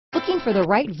Looking for the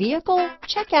right vehicle?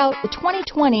 Check out the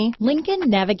 2020 Lincoln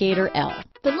Navigator L.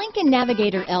 The Lincoln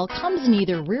Navigator L comes in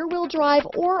either rear-wheel drive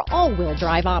or all-wheel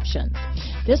drive options.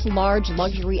 This large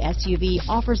luxury SUV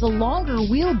offers a longer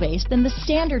wheelbase than the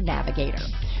standard Navigator.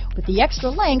 With the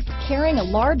extra length, carrying a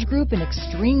large group in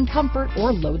extreme comfort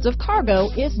or loads of cargo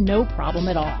is no problem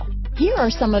at all. Here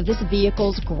are some of this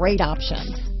vehicle's great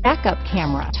options: backup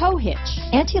camera, tow hitch,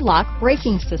 anti-lock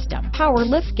braking system, power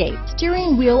liftgate,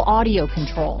 steering wheel audio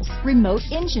controls, remote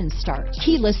engine start,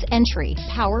 keyless entry,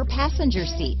 power passenger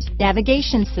seat,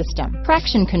 navigation system,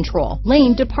 traction control,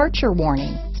 lane departure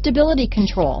warning, stability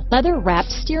control,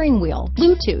 leather-wrapped steering wheel,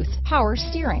 Bluetooth, power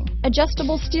steering,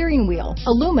 adjustable steering wheel,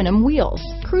 aluminum wheels,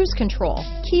 cruise control,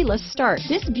 keyless start.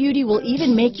 This beauty will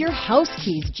even make your house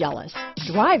keys jealous.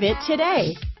 Drive it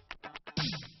today.